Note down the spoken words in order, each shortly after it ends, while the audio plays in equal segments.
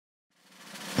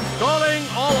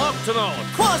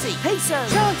Octonauts! Kwazii! Peso!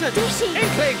 Charlton! Dishy!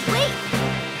 Inkling! Wait!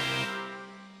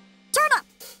 Turn up!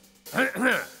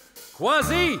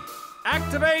 Kwazii,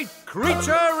 activate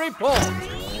creature report!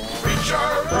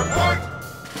 Creature report!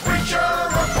 Creature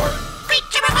report!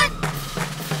 Creature report!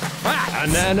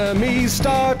 Anemones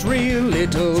start real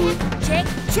little Check,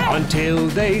 check! until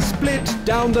they split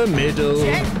down the middle.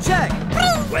 Check, check!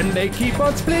 When they keep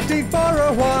on splitting for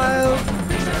a while,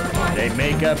 they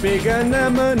make a big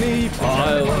anemone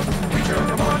pile.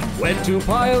 When two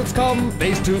piles come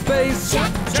face to face,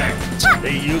 Check, check, check!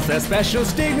 they use their special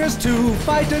stingers to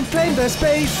fight and claim their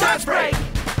space. Dance break!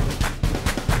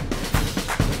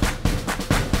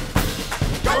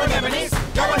 Go anemones!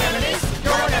 Go anemones!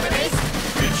 Go anemones!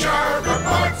 Creature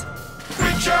report!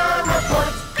 Creature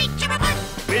report! Creature report!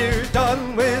 We're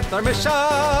done with our mission.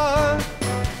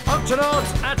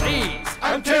 Octonauts at ease!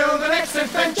 Until the next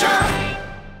adventure!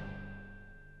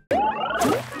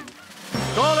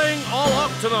 Calling all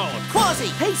Octonauts!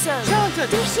 Kwazii! Peso! Charlton!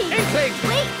 Dishy! Inkling!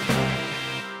 Wait!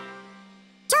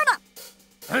 Turn up!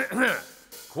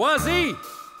 Kwazii,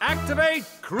 activate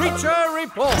creature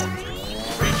report!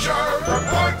 Creature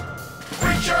report!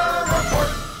 Creature report!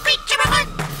 Creature report!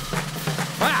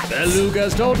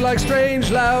 Belugas don't like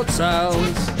strange loud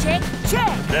sounds. Check,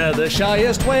 check! They're the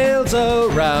shyest whales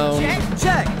around. Check,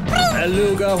 check!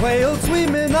 Beluga whales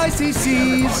swim in icy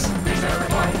seas,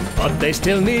 but they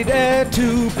still need air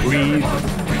to breathe.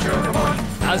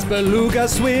 As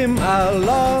belugas swim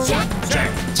along, Check,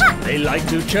 check, check! they like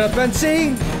to chirp and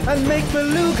sing and make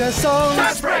beluga songs.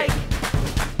 Dance break!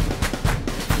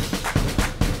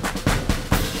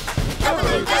 Go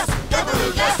belugas! Go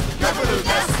belugas! Go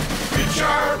belugas!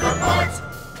 Creature report!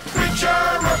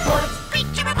 Creature report!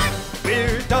 Creature report!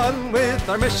 We're done with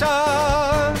our mission.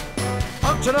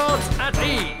 Octonauts at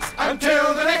ease!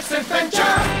 Until the next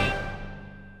adventure!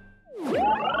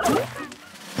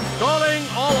 Calling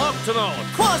all Octonauts!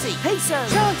 Kwazii! Peso!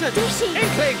 Charlton! Dishy!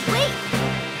 Inkling! Wait!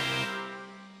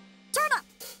 Turn up!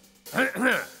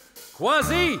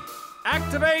 Kwazii,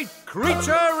 activate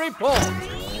creature report!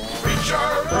 Creature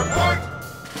report!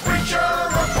 Creature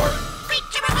report!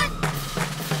 Creature report!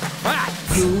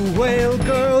 Blue whale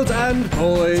girls and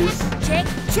boys Check,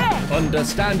 check!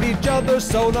 understand each other's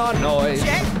sonar noise.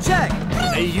 Check, check!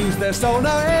 They use their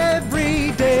sonar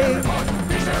every day.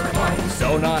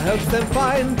 Sonar helps them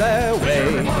find their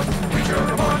way.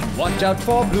 Watch out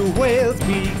for blue whales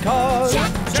because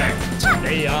Check, check, check!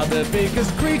 they are the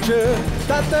biggest creature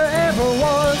that there ever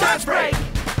was. Dance break!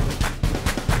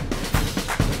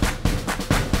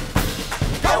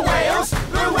 Go whales!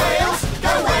 Blue whales!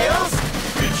 Go whales!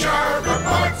 Creature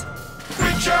report!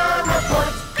 Creature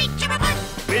report! Creature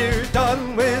report! We're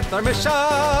done with our mission.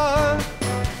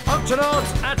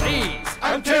 Octonauts at ease!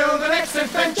 Until the next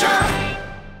adventure!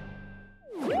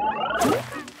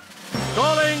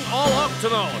 Calling all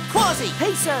Octonauts! Kwazii!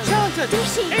 Peso! Charlton!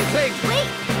 Dishy! Inkling! Wait!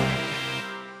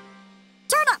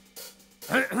 Turn up!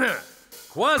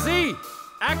 Kwazii,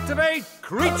 activate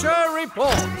creature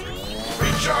report!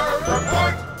 Creature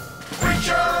report!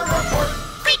 Creature report!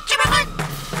 Creature report!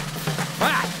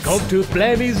 Goldtooth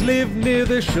blennies live near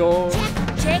the shore.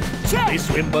 Check, check! They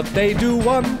swim but they do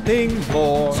one thing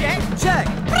more. Check, check!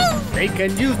 They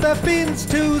can use their fins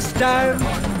to stand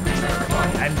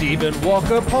and even walk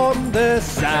upon the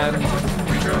sand.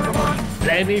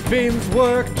 Blenny fins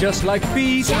work just like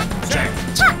feet. Check, check,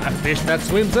 check! A fish that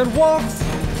swims and walks,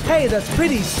 hey, that's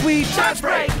pretty sweet. Dance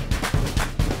break!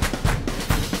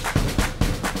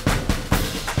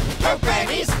 Go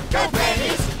grannies! Go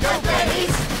grannies! Go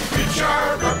grannies!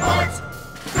 Creature report!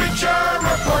 Creature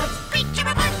report! Creature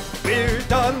report! We're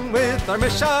done with our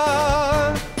mission.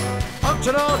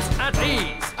 Octonauts at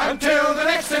ease! Until the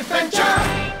next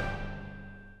adventure!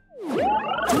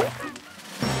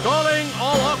 Calling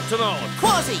all Octonauts!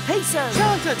 Kwazii! Peso!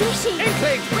 Charlton! Dishy!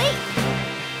 Inkling! Wait!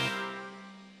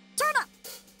 Turn up!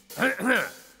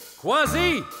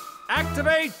 Kwazii,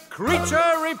 activate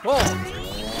creature report!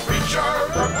 Creature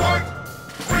report!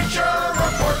 Creature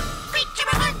report! Creature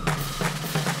report!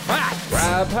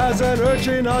 Crab has an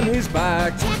urchin on his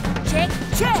back, Check,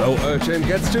 check! so urchin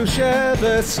gets to share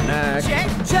the snack. Check,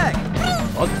 check!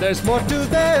 But there's more to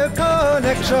their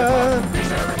connection.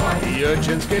 The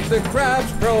urchins give the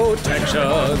crabs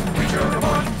protection.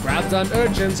 Crabs and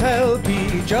urchins help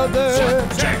each other.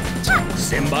 Check!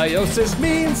 Symbiosis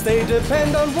means they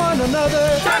depend on one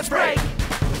another. Dance break!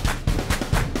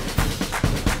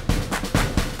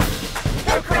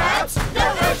 Go crabs! Go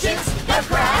urchins! Go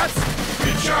crabs!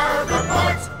 Creature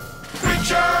report!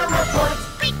 Creature report!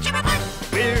 Creature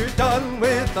report! We're done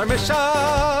with our mission.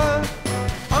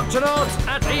 Octonauts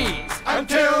at ease!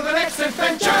 Until the next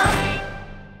adventure!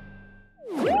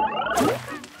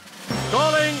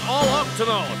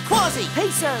 Octonauts. Kwazii,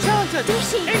 Peso,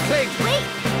 Dishy, Inkling. Wait.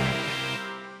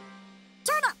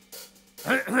 Turn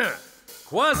up.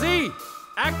 Kwazii,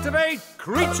 activate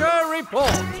creature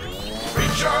report.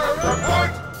 Creature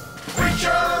report!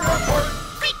 Creature report!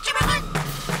 Creature report.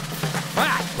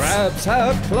 Facts. Crabs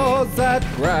have claws that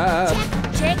grab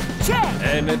Check, check.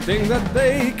 anything that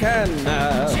they can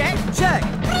nab. Check, check.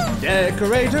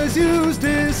 Decorators use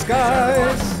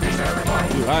disguise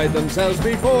to hide themselves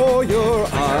before your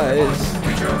eyes.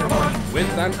 With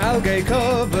an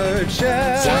algae-covered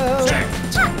shell,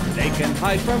 they can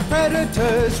hide from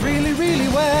predators really, really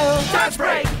well. Dance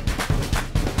break.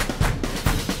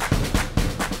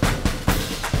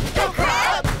 Go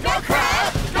crab! Go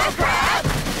crab! Go crab!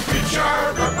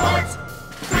 Creature report!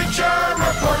 Creature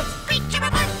report! Creature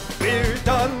report. We're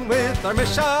done with our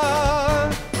mission.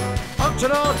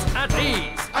 Octonauts at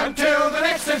ease. Until the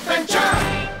next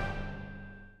adventure!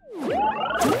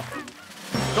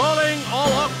 Calling all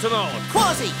Octonauts.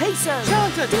 Kwazii, Peso,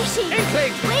 Dishy,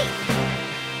 Inkling. Wait.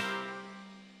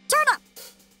 Turn up.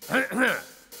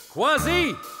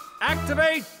 Kwazii,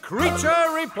 activate creature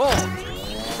report.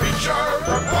 Creature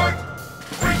report!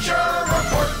 Creature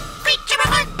report! Creature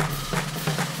report.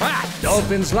 Facts.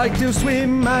 Dolphins like to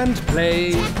swim and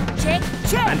play Check,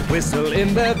 check. and whistle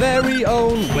in their very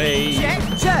own way. Check,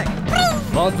 check.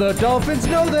 But the dolphins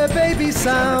know their baby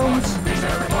sounds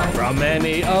from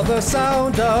any other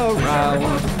sound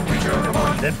around.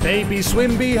 The babies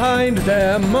swim behind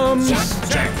their mums.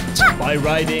 Check, check. By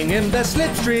riding in their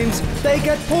slipstreams, they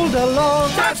get pulled along.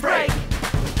 Dance break.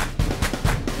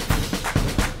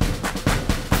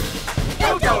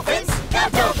 Go dolphins. Go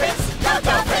dolphins. Go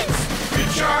dolphins.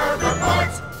 Creature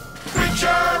report!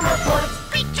 Creature report!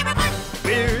 Creature report.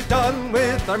 We're done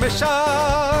with our mission.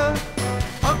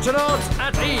 Octonauts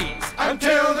at ease.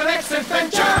 Until the next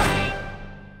adventure!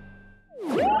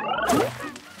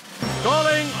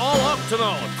 Calling all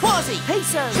Octonauts. Kwazii,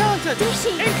 Peso,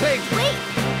 Dishy, Inkling. Wait.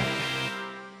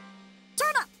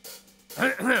 Turn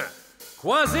up.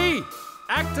 Kwazii,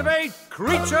 activate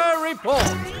creature report.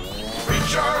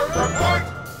 Creature report!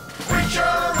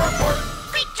 Creature report!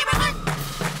 Creature report.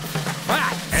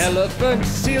 Facts. Elephant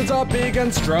seals are big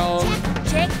and strong.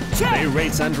 Check, They check.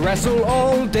 race and wrestle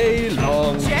all day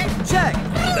long. Check, check.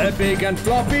 Their big and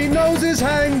floppy noses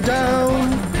hang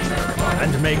down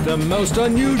and make the most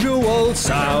unusual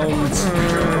sounds.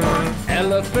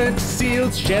 Elephant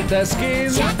seals shed their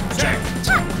skin. Check, check,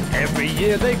 check. Every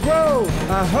year they grow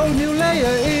a whole new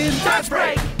layer in. Dance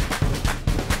break.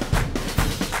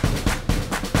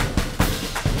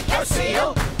 Go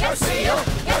seal! Go seal!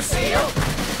 Go seal!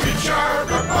 Creature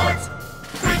report!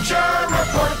 Creature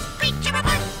report! Creature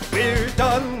report. We're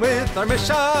done with our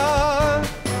mission.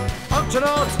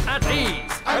 Octonauts at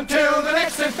ease. Until the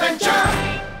next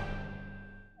adventure!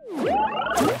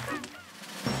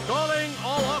 Calling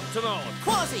all Octonauts.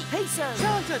 Kwazii, Peso,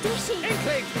 Dishy,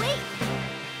 Inkling. Wait.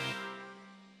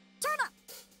 Turn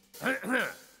up.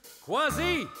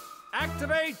 Kwazii,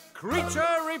 activate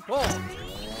creature report.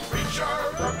 Creature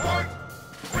report!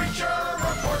 Creature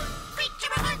report!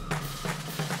 Creature report.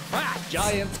 Facts.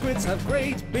 Giant squids have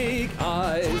great big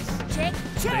eyes. Check,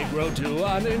 They check. grow to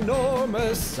an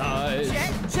enormous size.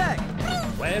 Check, check.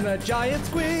 When a giant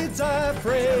squid's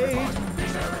afraid,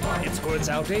 it squirts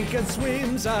out ink and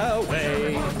swims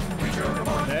away.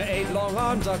 Their 8 long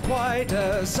arms are quite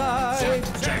a sight.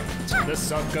 The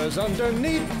suckers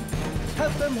underneath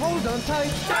help them hold on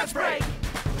tight. Dance break.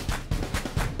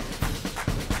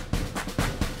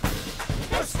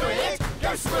 Go squid!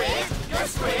 Go squid! Go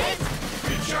squid!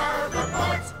 Creature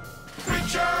report!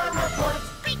 Creature report!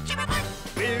 Creature report.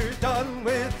 We're done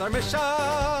with our mission.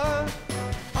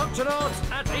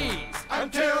 Octonauts at ease.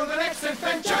 Until the next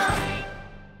adventure!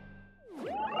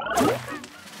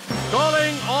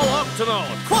 Calling all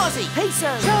Octonauts. Kwazii, Peso,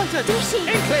 Dishy,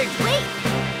 Inkling. Wait.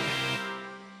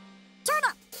 Turn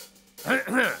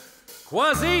up.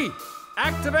 Kwazii,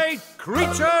 activate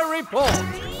creature report.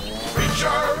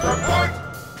 Creature report!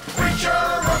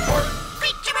 Creature report!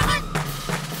 Creature report.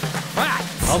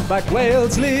 Facts. Humpback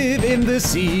whales live in the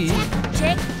sea.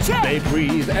 Check, check. They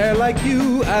breathe air like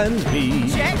you and me.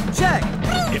 Check, check.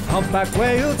 If humpback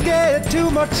whales get too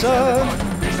much sun,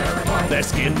 their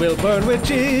skin will burn,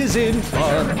 which isn't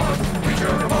fun.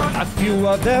 A few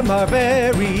of them are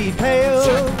very pale.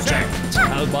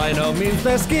 Albino means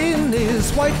their skin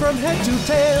is white from head to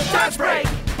tail. Dance break.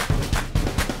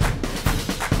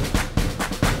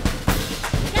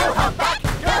 Go humpback!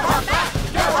 Go humpback!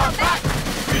 Go humpback!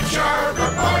 Creature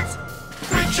report!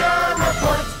 Creature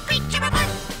report! Creature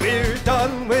report. We're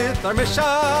done with our mission.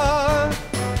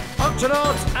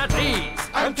 Octonauts at ease.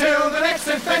 Until the next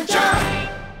adventure!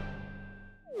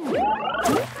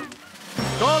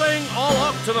 Calling all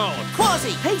Octonauts.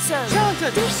 Kwazii, Peso,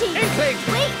 Charlton, Dishy, Inkling.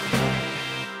 Wait.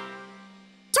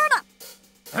 Turn up.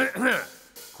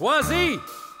 Kwazii,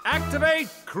 activate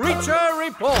creature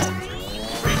report.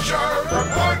 Creature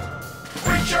report!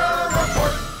 Creature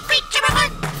report! Creature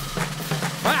report.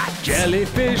 Facts.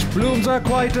 Jellyfish blooms are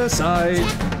quite a sight.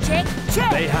 Check,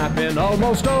 check. They happen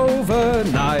almost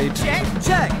overnight. Check,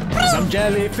 check. Some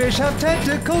jellyfish have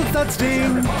tentacles that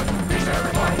sting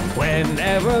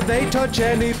whenever they touch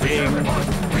anything.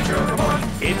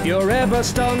 If you're ever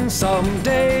stung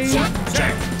someday, Check,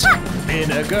 check.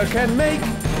 vinegar can make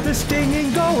the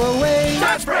stinging go away.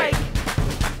 Dance break.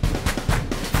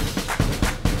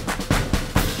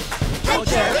 Go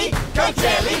jelly! Go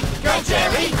jelly! Go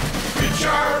jelly!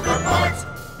 Creature report!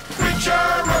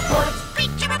 Creature report!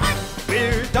 Creature report.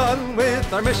 We're done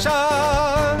with our mission.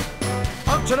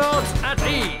 Octonauts at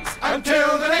ease.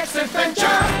 Until the next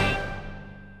adventure!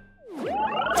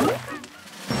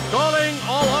 Calling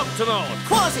all Octonauts.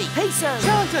 Kwazii, Peso,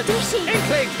 Charlton, Dishy,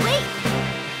 Inkling. Wait.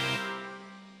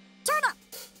 Turn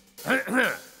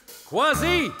up.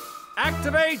 Kwazii,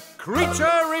 activate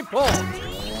creature report.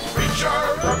 Creature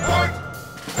report!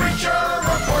 Creature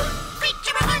report!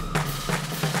 Creature report.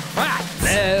 Facts.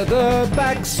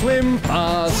 Leatherbacks swim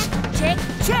fast Check,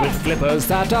 check. with flippers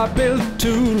that are built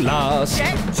to last.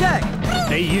 Check, check.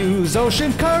 They use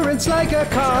ocean currents like a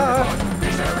car.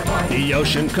 The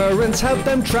ocean currents help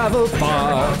them travel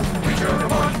far.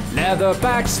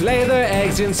 Leatherbacks lay their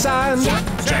eggs in sand.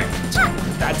 Check, check.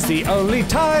 That's the only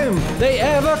time they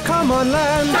ever come on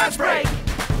land. Dance break.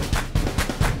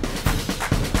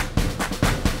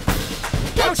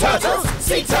 Go turtles!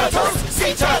 Sea turtles!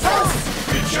 Sea turtles!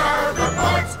 Creature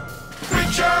report!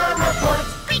 Creature report!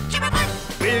 Creature report.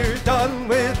 We're done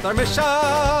with our mission.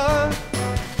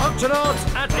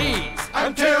 Octonauts at ease.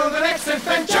 Until the next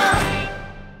adventure!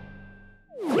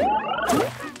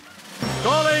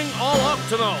 Calling all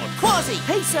Octonauts. Kwazii,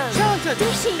 Peso, Charlton,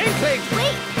 Dishy, Inkling.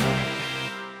 Wait.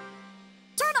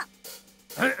 Turn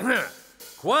up.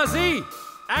 Kwazii,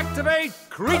 activate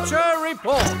creature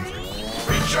report.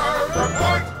 Creature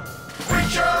report!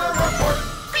 Creature report!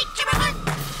 Creature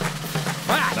report.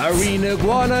 Facts. Marine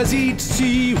iguanas eat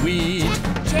seaweed.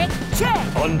 Check,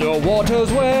 check.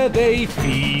 Underwater's where they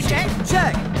feed. Check,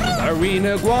 check. Marine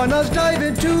iguanas dive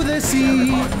into the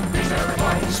sea.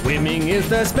 Swimming is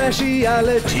their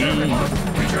speciality.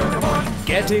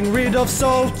 Getting rid of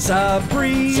salt's a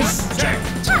breeze. Check,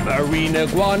 check. Marine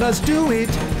iguanas do it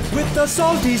with the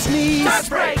salty sneeze. Dance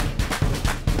break.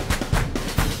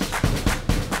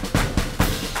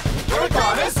 Go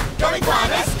iguanas! Go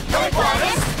iguanas! Go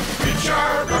iguanas!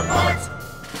 Creature report!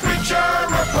 Creature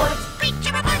report!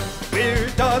 Creature report. We're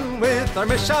done with our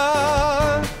mission.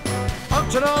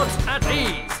 Octonauts at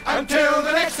ease. Until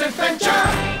the next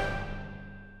adventure!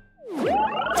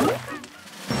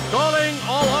 Calling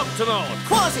all Octonauts.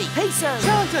 Kwazii, Peso,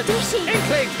 Charlton, Dishy,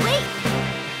 Inkling. Wait.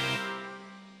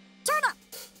 Turn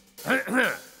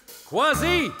up.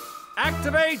 Kwazii,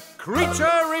 activate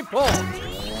creature report.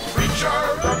 Creature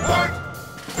report!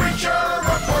 Creature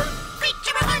report!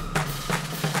 Creature report.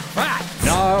 Facts.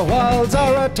 Narwhals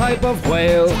are a type of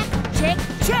whale. Check,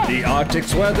 check. The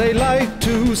Arctic's where they like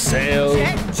to sail.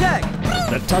 Check, check.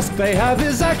 The tusk they have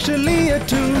is actually a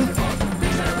tooth.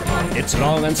 It's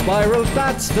long and spiral,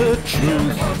 that's the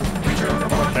truth.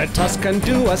 The tusk can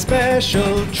do a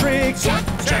special trick, Check,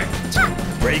 check,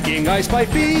 check. breaking ice by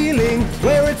feeling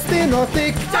where it's thin or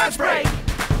thick. Dance break.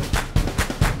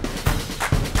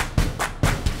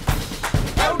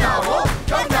 Go narwhal!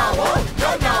 Go narwhal!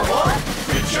 Go narwhal!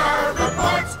 Creature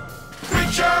report!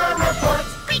 Creature report!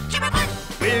 Creature report.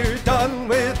 We're done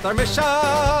with our mission.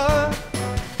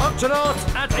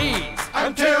 Octonauts at ease.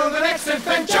 Until the next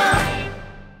adventure!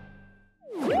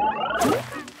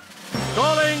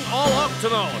 Calling all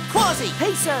Octonauts. Kwazii,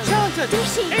 Peso, Charlton,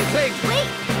 Dishy, Inkling. Wait.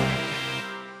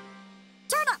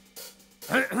 Turn up.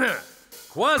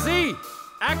 Kwazii,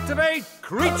 activate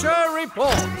creature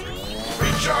report.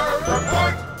 Creature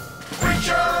report!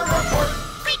 Creature report!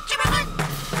 Creature report.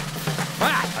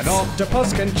 Facts. An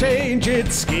octopus can change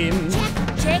its skin,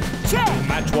 Check, check.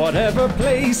 match whatever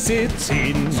place it's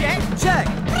in. Check, check.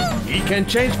 He can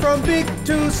change from big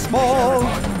to small,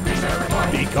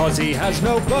 because he has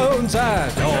no bones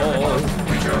at all.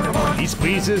 He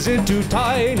squeezes into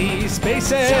tiny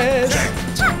spaces.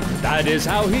 That is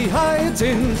how he hides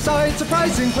inside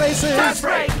surprising places. Dance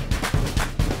break.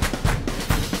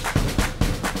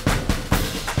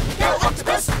 Go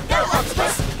octopus! Go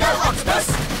octopus! Go octopus!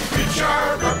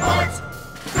 Creature report!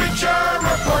 Creature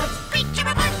report! Creature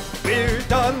report. We're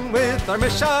done with our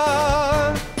mission.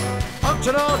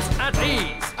 Octonauts at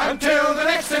ease. Until the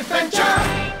next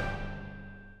adventure!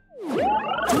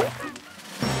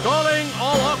 Calling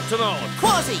all Octonauts.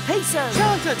 Kwazii, Peso,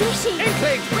 Charlton, Dishy,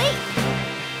 Inkling. Wait.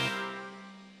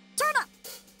 Turn up.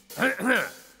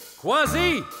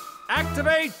 Kwazii,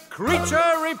 activate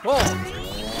creature report.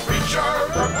 Creature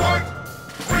report!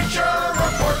 Creature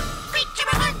report! Creature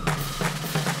report.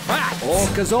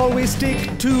 Orcas always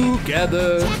stick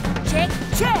together, Check,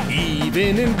 check.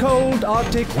 even in cold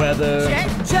Arctic weather. Check,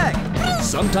 check.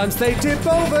 Sometimes they tip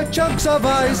over chunks of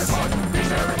ice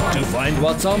to find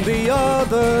what's on the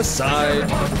other side.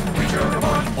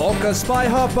 Orcas spy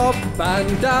hop up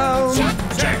and down. Check,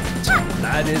 check.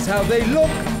 That is how they look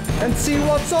and see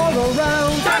what's all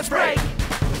around. Dance break.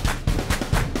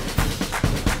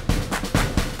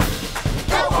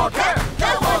 Go Orca!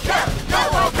 Go Orca! Go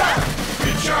Orca!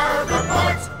 Creature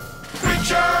report!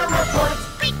 Creature report!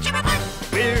 Creature report.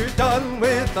 We're done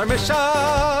with our mission.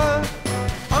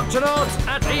 Octonauts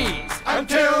at ease.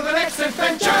 Until the next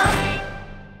adventure!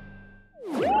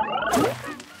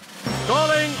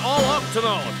 Calling all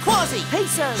Octonauts. Kwazii,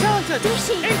 Peso, Charlton,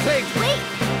 Dishy, Inkling. Wait.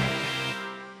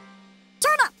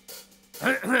 Turn up.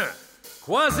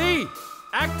 Kwazii,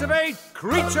 activate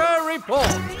creature report.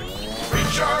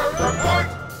 Creature report!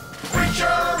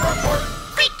 Creature report!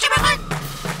 Creature report.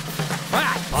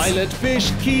 Pilot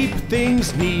fish keep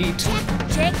things neat.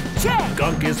 Check, check.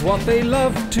 Gunk is what they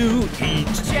love to eat.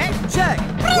 Check, check.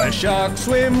 Where sharks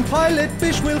swim, pilot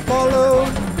fish will follow,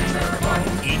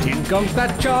 eating gunk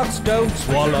that sharks don't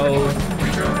swallow.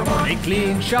 They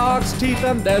clean sharks' teeth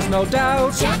and there's no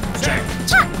doubt. Check, check,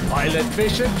 check. Pilot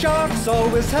fish and sharks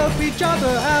always help each other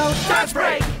out. Dance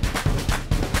break.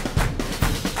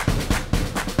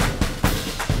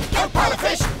 Go pilot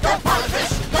fish! Go pilot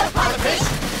fish! Go pilot fish!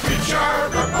 Creature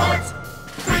report!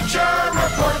 Creature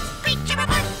report! Creature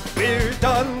report. We're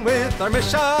done with our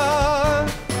mission.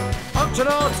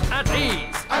 Octonauts at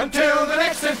ease. Until the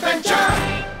next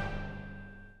adventure!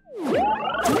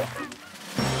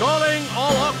 Calling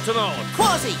all Octonauts.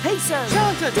 Kwazii, Peso,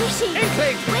 Charlton, Dishy,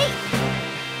 Inkling. Wait.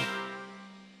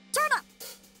 Turn up.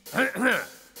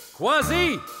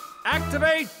 Kwazii,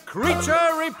 activate creature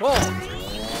report.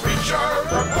 Creature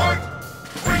report!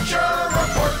 Creature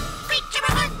report! Creature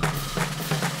report.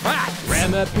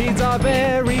 Remipedes are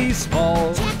very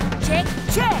small. Check,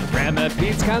 check.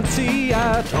 Remipedes can't see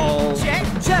at all. Check,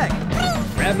 check.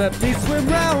 Remipedes swim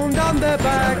round on their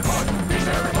backs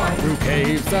through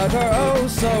caves that are oh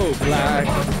so black.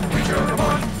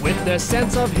 With their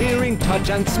sense of hearing, touch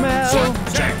and smell,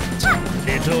 Check, check.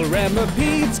 little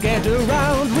remipedes get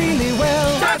around really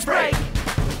well. Dance break.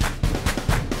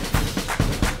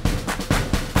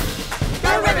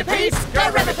 Go Remipedes! Go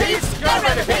Remipedes! Go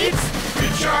Remipedes!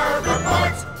 Creature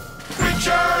report!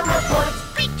 Creature report!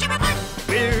 Creature report.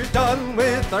 We're done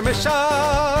with our mission.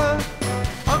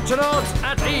 Octonauts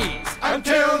at ease.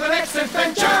 Until the next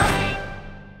adventure!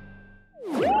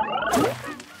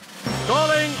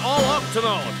 Calling all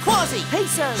Octonauts. Kwazii,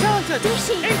 Peso, Charlton,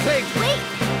 Dishy, Inkling. Wait.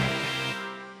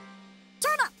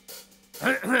 Turn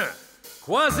up.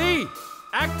 Kwazii,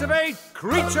 activate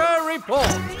creature report.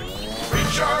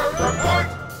 Creature report!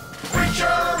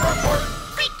 Creature report!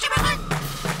 Creature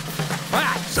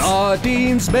report.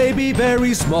 Sardines may be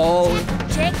very small,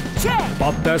 Check, check.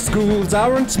 but their schools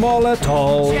aren't small at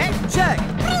all. Check, check.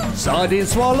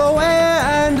 Sardines swallow air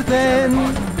and then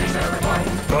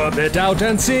burp it out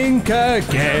and sink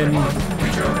again.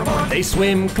 They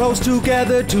swim close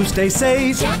together to stay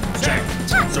safe. Check,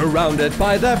 check. Surrounded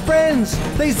by their friends,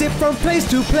 they zip from place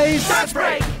to place. Dance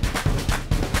break.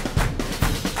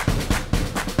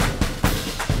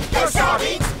 Go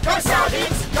sardines! Go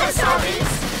sardines! Go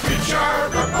sardines! Creature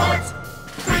report!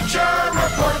 Creature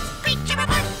report! Creature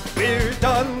report. We're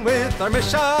done with our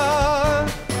mission.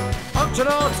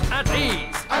 Octonauts at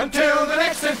ease. Until the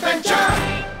next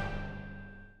adventure!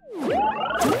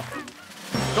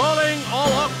 Calling all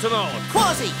Octonauts.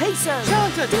 Kwazii, Peso,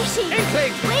 Charlton, Dishy,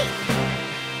 Inkling. Wait.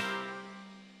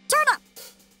 Turn up.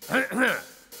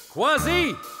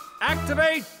 Kwazii,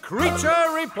 activate creature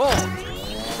report.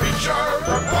 Creature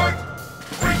report!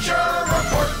 Creature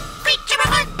report! Creature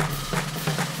report.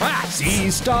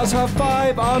 Sea stars have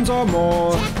 5 arms or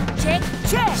more. Check,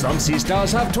 check. Some sea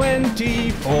stars have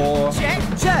 24. Check,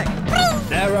 check.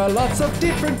 There are lots of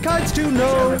different kinds to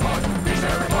know.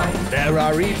 There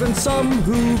are even some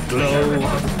who glow.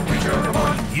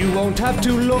 You won't have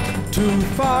to look too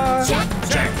far. Check,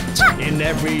 check, check. In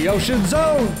every ocean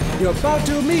zone, you're bound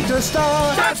to meet a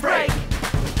star. Dance break.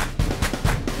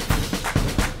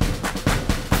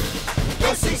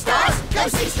 Go sea stars! Go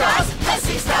sea stars! Go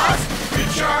sea stars!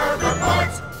 Creature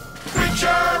report!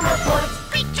 Creature report!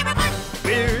 Creature report.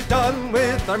 We're done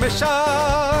with our mission.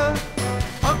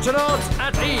 Octonauts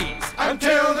at ease.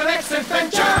 Until the next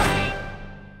adventure!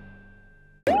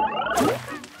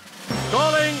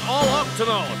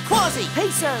 Octonauts. Kwazii,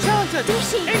 Peso, Charlton,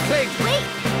 Dishy, Inkling. Wait.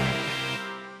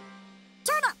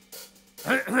 Turn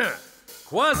up.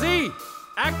 Kwazii,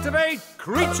 activate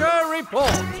creature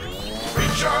report.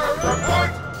 Creature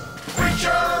report.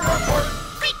 Creature report.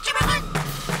 Creature report.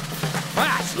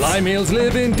 Fast. Slime eels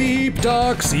live in deep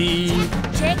dark sea.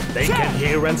 Check, They check. can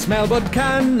hear and smell but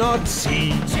cannot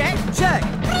see. Check, check.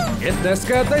 If they're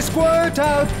scared, they squirt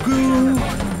out goo.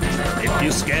 If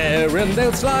you scare them,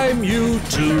 they'll slime you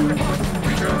too.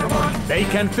 They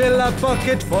can fill a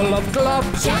bucket full of glop.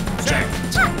 Check, check,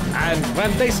 check. And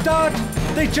when they start,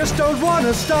 they just don't want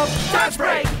to stop. Dance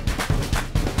break.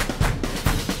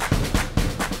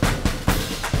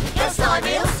 Go slime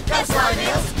eels, go slime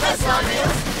eels, go slime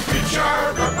eels.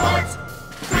 Creature report.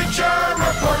 Creature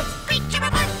report. Creature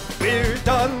report. We're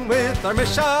done with our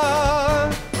mission.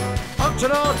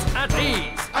 Octonauts at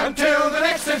ease. Until the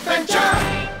next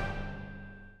adventure.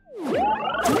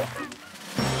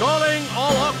 Calling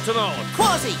all Octonauts.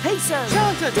 Kwazii, Peso,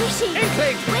 Charlton, Dishy,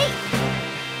 Inkling. Wait.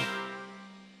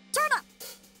 Turn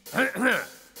up.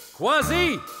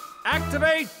 Kwazii,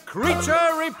 activate creature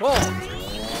report.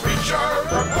 Creature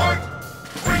report.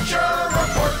 Creature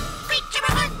report. Creature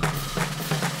report.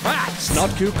 Fast.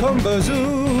 Not cucumbers,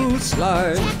 ooh,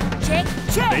 slime. Check,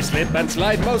 check. They slip and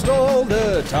slide most all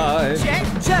the time. Check,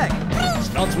 check.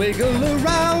 Snots wiggle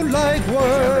around like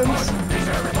worms.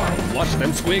 Watch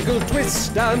them squiggle,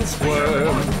 twist and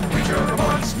squirm.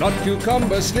 Snot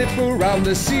cucumbers slip around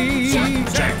the sea.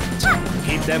 Check, check.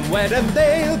 Keep them wet and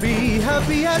they'll be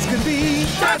happy as can be.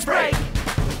 Dance break.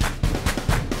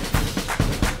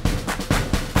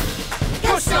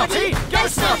 Go snotty, go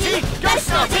snotty, go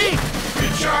snotty.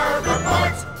 Creature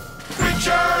report.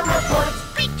 Creature report.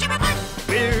 Creature report.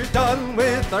 We're done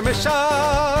with our mission.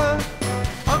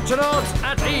 Octonauts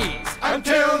at ease.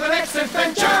 Until the next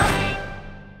adventure.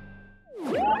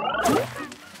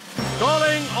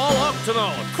 Calling all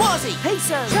Octonauts. Kwazii,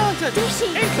 Peso, Charlton, Dishy,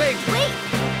 Inkling. Wait.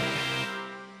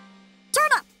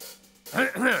 Turn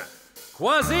up.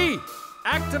 Kwazii,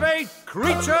 activate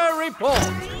creature report.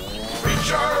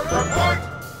 Creature report.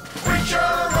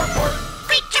 Creature report.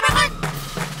 Creature report.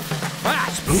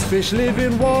 Fast. Spookfish live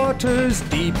in waters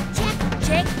deep.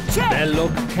 Check, check. Their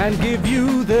look can give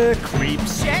you the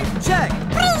creeps. Check, check.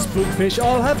 Spookfish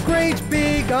all have great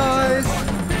big eyes.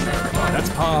 That's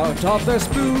part of their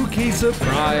spooky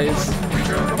surprise.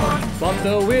 But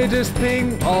the weirdest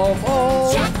thing of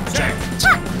all, Check, check,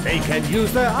 check. they can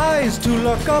use their eyes to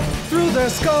look up through their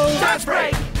skull. Dance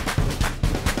break.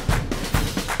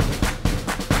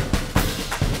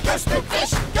 Go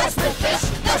spookfish, go spookfish,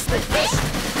 go spookfish.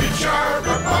 Creature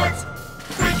report.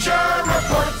 Creature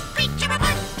report. Creature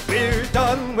report. We're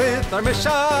done with our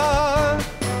mission.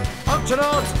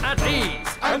 Octonauts at ease.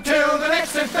 Until the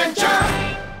next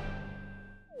adventure.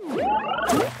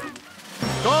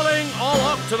 Calling all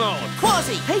Octonauts.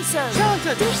 Kwazii, Peso,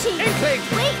 Charlton, Dishy, Inkling.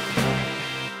 Wait.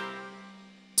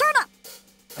 Turn up.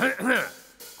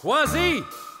 Kwazii,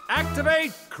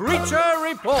 activate creature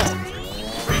report.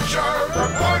 Creature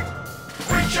report.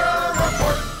 Creature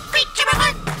report. Creature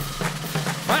report.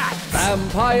 Fast.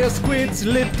 Vampire squids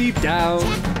live deep down.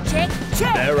 Check,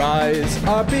 check. Their eyes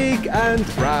are big and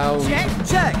brown. Check,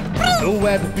 check. The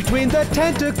web between their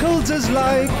tentacles is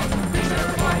like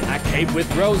a cape with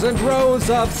rows and rows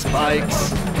of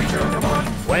spikes.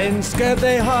 When scared,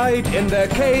 they hide in their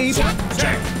cave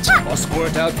Check, check. or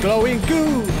squirt out glowing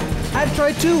goo and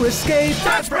try to escape.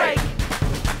 Dance break.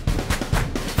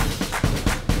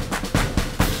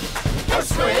 Go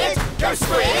squid, go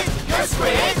squid, go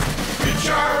squid.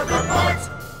 Creature report.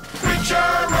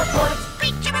 Creature report.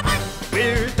 Creature report.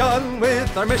 We're done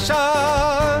with our mission.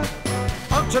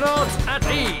 Octonauts at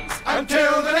ease.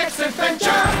 Until the next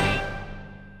adventure.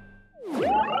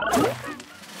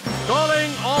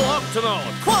 Calling all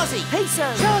Octonauts. Kwazii, Peso,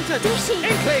 Charlton, Dishy,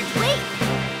 Inkling. Wait.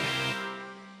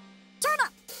 Turn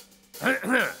up.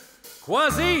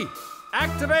 Kwazii,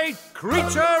 activate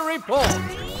creature report.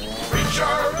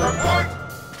 Creature report.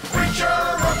 Creature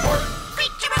report.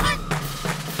 Creature report.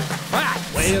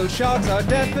 Fast. Whale sharks are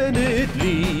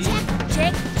definitely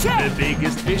Check, the check.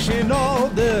 biggest fish in all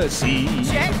the sea.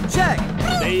 Check, check.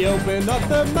 They open up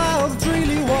their mouths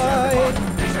really wide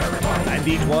and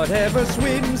eat whatever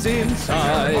swims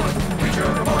inside.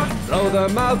 Though their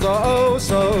mouths are oh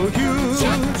so huge,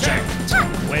 Check, check.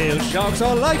 whale sharks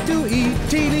all like to eat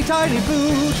teeny tiny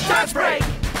food. Dance break.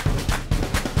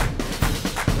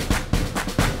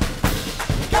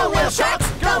 Go whale sharks,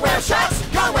 go whale sharks,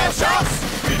 go whale sharks.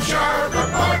 Creature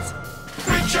report.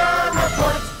 Creature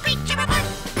report. Creature report.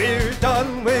 We're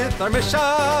done with our mission.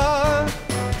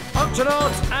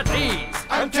 Octonauts at ease.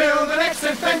 Until the next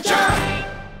adventure.